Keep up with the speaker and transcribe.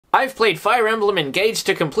I've played Fire Emblem Engage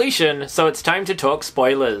to completion, so it's time to talk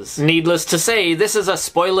spoilers. Needless to say, this is a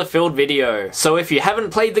spoiler-filled video, so if you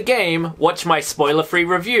haven't played the game, watch my spoiler-free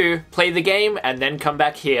review, play the game, and then come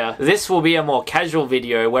back here. This will be a more casual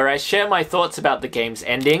video where I share my thoughts about the game's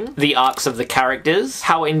ending, the arcs of the characters,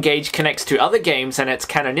 how Engage connects to other games and its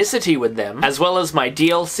canonicity with them, as well as my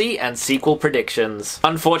DLC and sequel predictions.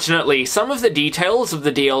 Unfortunately, some of the details of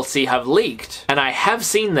the DLC have leaked, and I have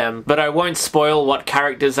seen them, but I won't spoil what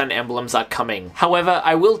characters and emblems are coming. However,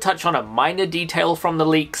 I will touch on a minor detail from the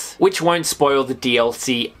leaks, which won't spoil the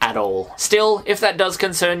DLC at all. Still, if that does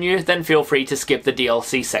concern you, then feel free to skip the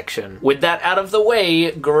DLC section. With that out of the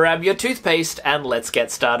way, grab your toothpaste and let's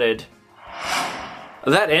get started.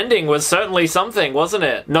 That ending was certainly something, wasn't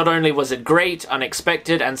it? Not only was it great,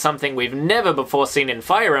 unexpected, and something we've never before seen in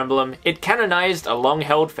Fire Emblem, it canonized a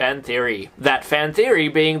long-held fan theory. That fan theory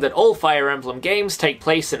being that all Fire Emblem games take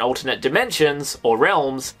place in alternate dimensions, or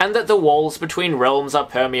realms, and that the walls between realms are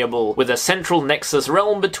permeable, with a central Nexus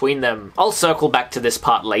realm between them. I'll circle back to this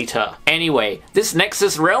part later. Anyway, this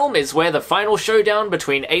Nexus realm is where the final showdown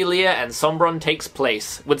between Aelia and Sombron takes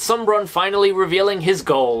place, with Sombron finally revealing his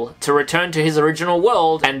goal, to return to his original world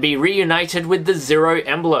and be reunited with the Zero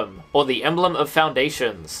Emblem, or the Emblem of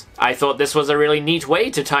Foundations. I thought this was a really neat way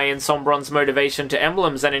to tie in Sombron's motivation to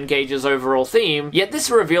emblems and Engage's overall theme, yet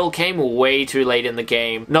this reveal came way too late in the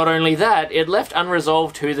game. Not only that, it left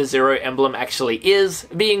unresolved who the Zero Emblem actually is,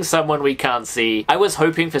 being someone we can't see. I was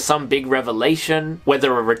hoping for some big revelation,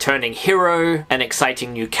 whether a returning hero, an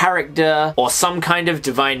exciting new character, or some kind of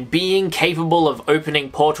divine being capable of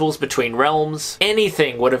opening portals between realms.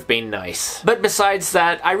 Anything would have been nice. But besides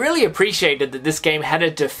that, I really appreciated that this game had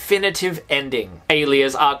a definitive ending.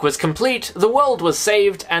 Aelia's arc was complete, the world was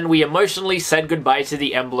saved, and we emotionally said goodbye to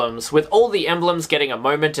the emblems, with all the emblems getting a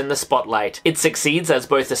moment in the spotlight. It succeeds as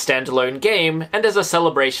both a standalone game and as a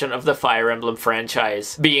celebration of the Fire Emblem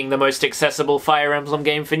franchise. Being the most accessible Fire Emblem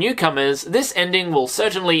game for newcomers, this ending will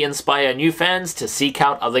certainly inspire new fans to seek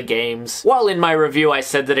out other games. While in my review I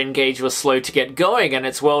said that Engage was slow to get going and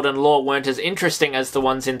its world and lore weren't as interesting as the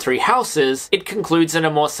ones in Three Houses, it concludes in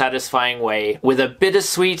a more satisfying way, with a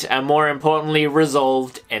bittersweet and more importantly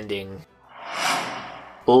resolved ending.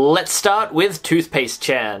 Let's start with Toothpaste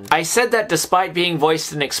Chan. I said that despite being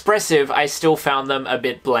voiced and expressive, I still found them a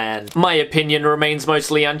bit bland. My opinion remains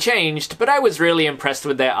mostly unchanged, but I was really impressed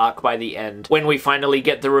with their arc by the end. When we finally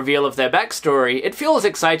get the reveal of their backstory, it feels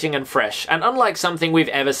exciting and fresh, and unlike something we've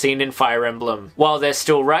ever seen in Fire Emblem. While they're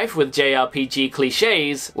still rife with JRPG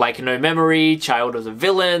cliches, like no memory, child of the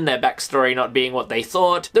villain, their backstory not being what they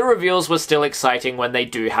thought, the reveals were still exciting when they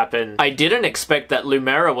do happen. I didn't expect that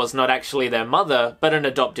Lumera was not actually their mother, but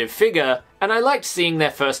an adoptive figure, and I liked seeing their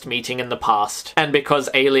first meeting in the past. And because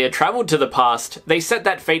Aelia traveled to the past, they set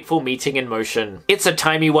that fateful meeting in motion. It's a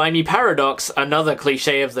timey-wimey paradox, another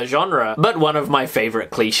cliche of the genre, but one of my favorite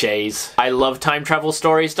cliches. I love time travel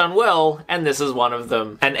stories done well, and this is one of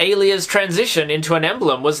them. And Aelia's transition into an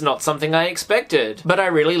emblem was not something I expected, but I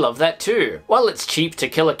really love that too. While it's cheap to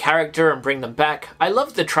kill a character and bring them back, I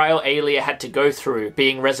love the trial Aelia had to go through,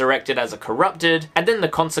 being resurrected as a corrupted, and then the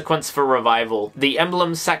consequence for revival, the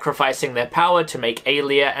emblems sacrificing their power to make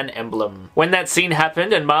Aelia an emblem. When that scene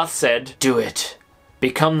happened and Marth said, "Do it.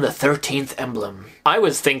 Become the 13th emblem," I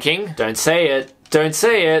was thinking, don't say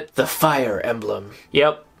it, the Fire Emblem.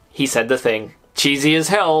 Yep, he said the thing. Cheesy as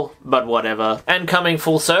hell, but whatever. And coming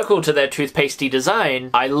full circle to their toothpastey design,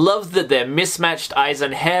 I loved that their mismatched eyes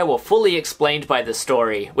and hair were fully explained by the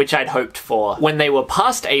story, which I'd hoped for. When they were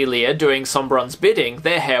past Aelia doing Sombron's bidding,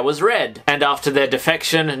 their hair was red, and after their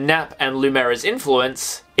defection, Nap and Lumera's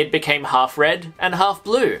influence, it became half red and half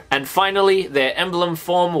blue. And finally, their emblem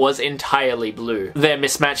form was entirely blue. Their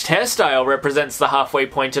mismatched hairstyle represents the halfway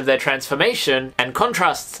point of their transformation, and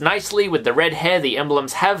contrasts nicely with the red hair the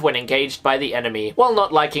emblems have when engaged by the enemy. While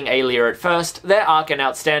not liking Aelia at first, their arc and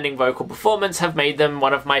outstanding vocal performance have made them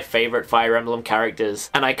one of my favorite Fire Emblem characters,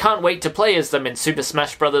 and I can't wait to play as them in Super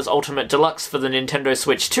Smash Bros. Ultimate Deluxe for the Nintendo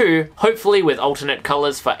Switch 2, hopefully with alternate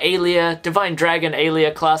colors for Aelia, Divine Dragon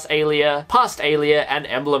Aelia, Class Aelia, Past Aelia, and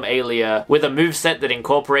Emblem Aelia, with a moveset that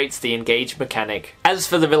incorporates the Engage mechanic. As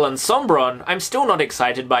for the villain Sombron, I'm still not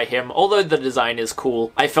excited by him, although the design is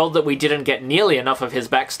cool. I felt that we didn't get nearly enough of his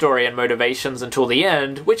backstory and motivations until the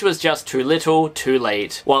end, which was just too little, too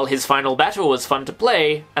late. While his final battle was fun to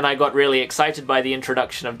play, and I got really excited by the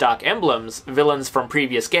introduction of Dark Emblems, villains from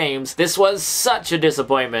previous games, this was such a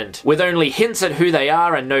disappointment. With only hints at who they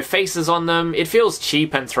are and no faces on them, it feels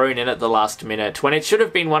cheap and thrown in at the last minute, when it should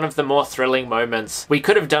have been one of the more thrilling moments. We could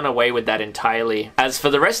could have done away with that entirely. As for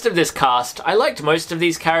the rest of this cast, I liked most of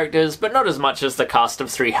these characters, but not as much as the cast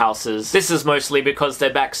of Three Houses. This is mostly because their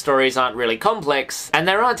backstories aren't really complex, and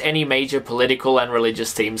there aren't any major political and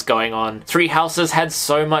religious themes going on. Three Houses had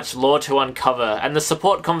so much lore to uncover, and the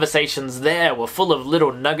support conversations there were full of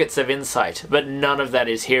little nuggets of insight, but none of that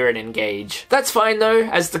is here in Engage. That's fine though,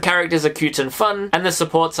 as the characters are cute and fun, and the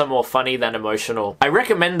supports are more funny than emotional. I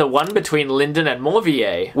recommend the one between Lyndon and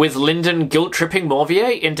Morvier, with Lyndon guilt-tripping Morvier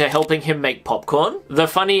into helping him make popcorn. The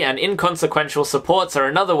funny and inconsequential supports are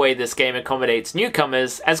another way this game accommodates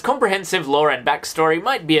newcomers, as comprehensive lore and backstory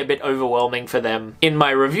might be a bit overwhelming for them. In my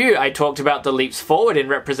review, I talked about the leaps forward in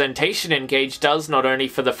representation Engage does not only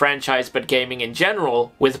for the franchise but gaming in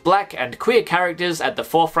general, with black and queer characters at the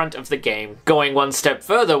forefront of the game. Going one step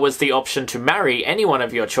further was the option to marry anyone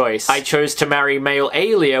of your choice. I chose to marry male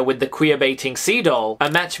Aelia with the queer-baiting Sea Doll, a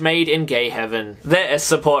match made in gay heaven. Their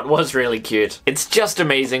support was really cute. It's just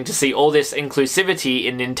amazing to see all this inclusivity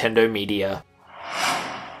in Nintendo media.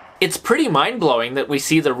 It's pretty mind-blowing that we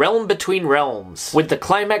see the realm between realms, with the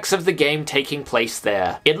climax of the game taking place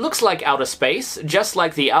there. It looks like outer space, just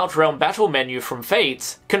like the Outrealm battle menu from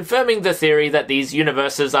Fates, confirming the theory that these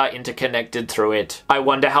universes are interconnected through it. I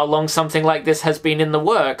wonder how long something like this has been in the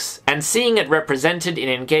works, and seeing it represented in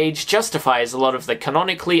Engage justifies a lot of the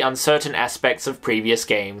canonically uncertain aspects of previous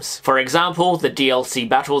games. For example, the DLC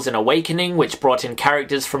battles in Awakening, which brought in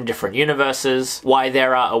characters from different universes, why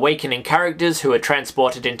there are Awakening characters who are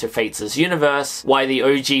transported into Fates' universe, why the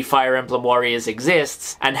OG Fire Emblem Warriors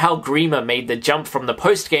exists, and how Grima made the jump from the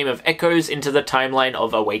post-game of Echoes into the timeline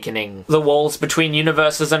of Awakening. The walls between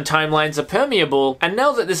universes and timelines are permeable, and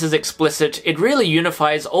now that this is explicit, it really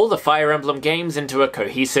unifies all the Fire Emblem games into a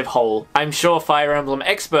cohesive whole. I'm sure Fire Emblem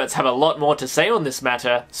experts have a lot more to say on this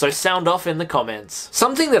matter, so sound off in the comments.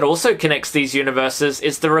 Something that also connects these universes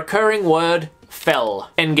is the recurring word Fel.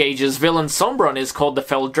 Engage's villain Sombron is called the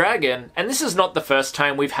Fel Dragon, and this is not the first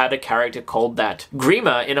time we've had a character called that.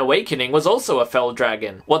 Grima in Awakening was also a Fel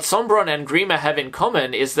Dragon. What Sombron and Grima have in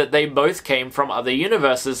common is that they both came from other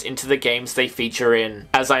universes into the games they feature in.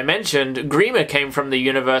 As I mentioned, Grima came from the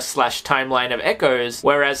universe/timeline of Echoes,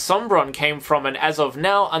 whereas Sombron came from an as of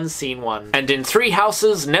now unseen one. And in Three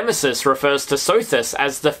Houses, Nemesis refers to Sothis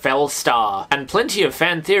as the Fel Star, and plenty of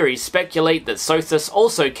fan theories speculate that Sothis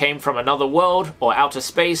also came from another world or outer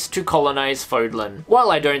space to colonize Fodlan.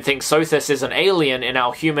 While I don't think Sothis is an alien in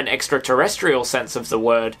our human extraterrestrial sense of the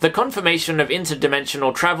word, the confirmation of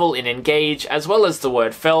interdimensional travel in Engage as well as the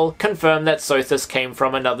word Fel confirm that Sothis came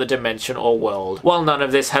from another dimension or world. While none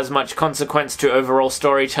of this has much consequence to overall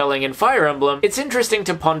storytelling in Fire Emblem, it's interesting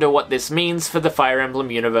to ponder what this means for the Fire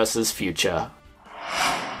Emblem universe's future.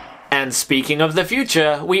 And speaking of the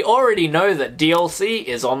future, we already know that DLC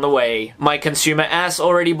is on the way. My consumer ass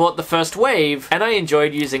already bought the first wave, and I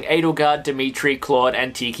enjoyed using Edelgard, Dimitri, Claude,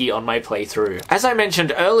 and Tiki on my playthrough. As I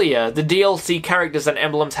mentioned earlier, the DLC characters and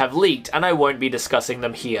emblems have leaked, and I won't be discussing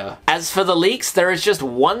them here. As for the leaks, there is just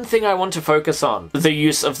one thing I want to focus on: the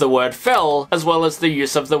use of the word Fel, as well as the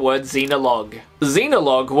use of the word Xenologue.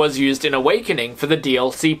 Xenologue was used in Awakening for the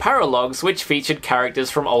DLC paralogs, which featured characters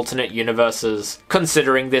from alternate universes.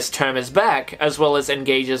 Considering this term is back, as well as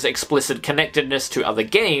Engage's explicit connectedness to other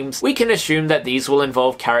games, we can assume that these will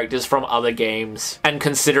involve characters from other games. And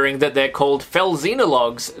considering that they're called Fel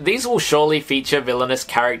Xenologues, these will surely feature villainous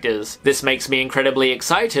characters. This makes me incredibly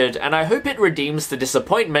excited, and I hope it redeems the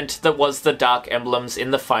disappointment that was the Dark Emblems in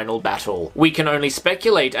the final battle. We can only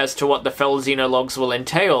speculate as to what the Fel Xenologues will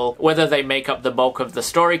entail, whether they make up the bulk of the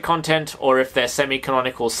story content, or if they're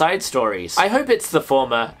semi-canonical side stories. I hope it's the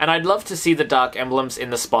former, and I'd love to see the Dark Emblems in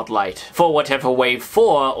the spotlight. For whatever Wave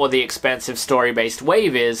 4 or the expansive story-based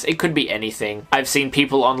wave is, it could be anything. I've seen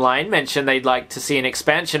people online mention they'd like to see an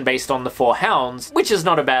expansion based on the 4 Hounds, which is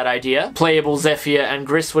not a bad idea. Playable Zephyr and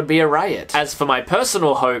Gris would be a riot. As for my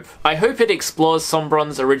personal hope, I hope it explores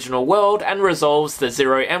Sombron's original world and resolves the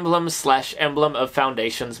Zero Emblem/Emblem of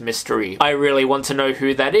Foundation's mystery. I really want to know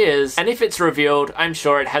who that is, and if it's revealed, I'm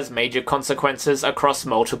sure it has major consequences across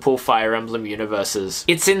multiple Fire Emblem universes.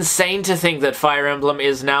 It's insane to think that Fire Emblem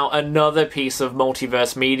is now another piece of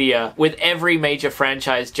multiverse media, with every major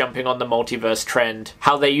franchise jumping on the multiverse trend.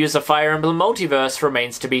 How they use a Fire Emblem multiverse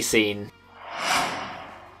remains to be seen.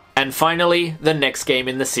 And finally, the next game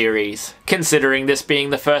in the series. Considering this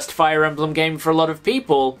being the first Fire Emblem game for a lot of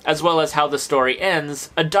people, as well as how the story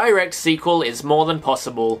ends, a direct sequel is more than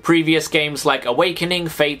possible. Previous games like Awakening,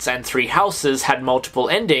 Fates, and Three Houses had multiple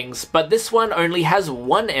endings, but this one only has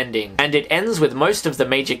one ending, and it ends with most of the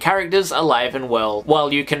major characters alive and well.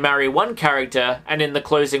 While you can marry one character, and in the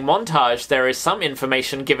closing montage there is some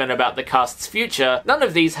information given about the cast's future, none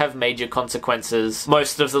of these have major consequences.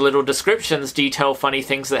 Most of the little descriptions detail funny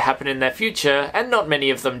things that happen in their future, and not many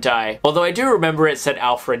of them die. Although I do remember it said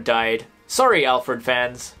Alfred died. Sorry, Alfred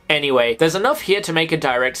fans. Anyway, there's enough here to make a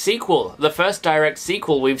direct sequel, the first direct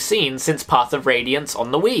sequel we've seen since Path of Radiance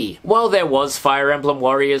on the Wii. While there was Fire Emblem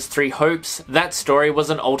Warriors 3 Hopes, that story was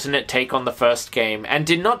an alternate take on the first game, and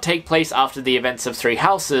did not take place after the events of Three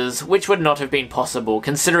Houses, which would not have been possible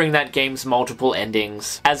considering that game's multiple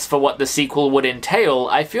endings. As for what the sequel would entail,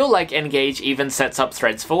 I feel like Engage even sets up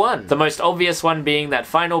threads for one, the most obvious one being that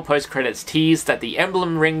final post-credits tease that the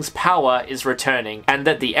Emblem Ring's power is returning, and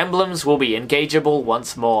that the emblems will be engageable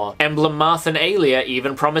once more. Emblem Marth and Aelia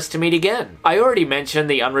even promised to meet again. I already mentioned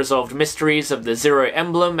the unresolved mysteries of the Zero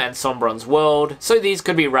Emblem and Sombron's world, so these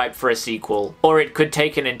could be ripe for a sequel. Or it could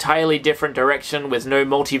take an entirely different direction with no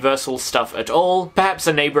multiversal stuff at all. Perhaps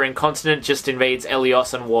a neighboring continent just invades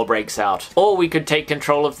Elios and war breaks out. Or we could take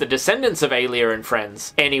control of the descendants of Aelia and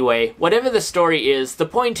friends. Anyway, whatever the story is, the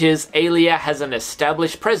point is Aelia has an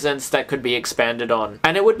established presence that could be expanded on.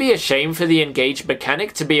 And it would be a shame for the Engage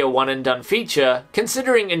mechanic to be a one and done feature,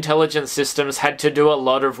 considering Intelligent Systems had to do a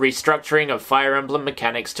lot of restructuring of Fire Emblem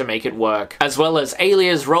mechanics to make it work, as well as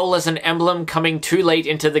Aelia's role as an emblem coming too late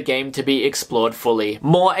into the game to be explored fully.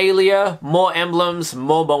 More Aelia, more emblems,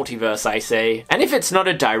 more multiverse, I say. And if it's not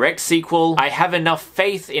a direct sequel, I have enough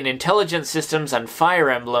faith in Intelligent Systems and Fire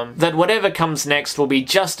Emblem that whatever comes next will be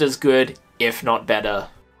just as good, if not better.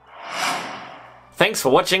 Thanks for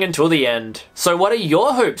watching until the end. So what are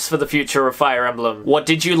your hopes for the future of Fire Emblem? What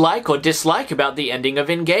did you like or dislike about the ending of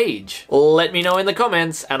Engage? Let me know in the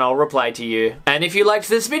comments and I'll reply to you. And if you liked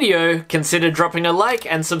this video, consider dropping a like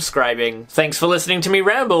and subscribing. Thanks for listening to me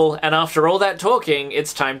ramble, and after all that talking,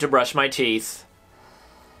 it's time to brush my teeth.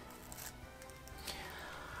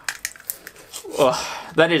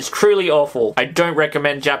 Ugh, that is truly awful. I don't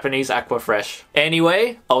recommend Japanese Aquafresh.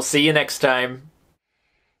 Anyway, I'll see you next time.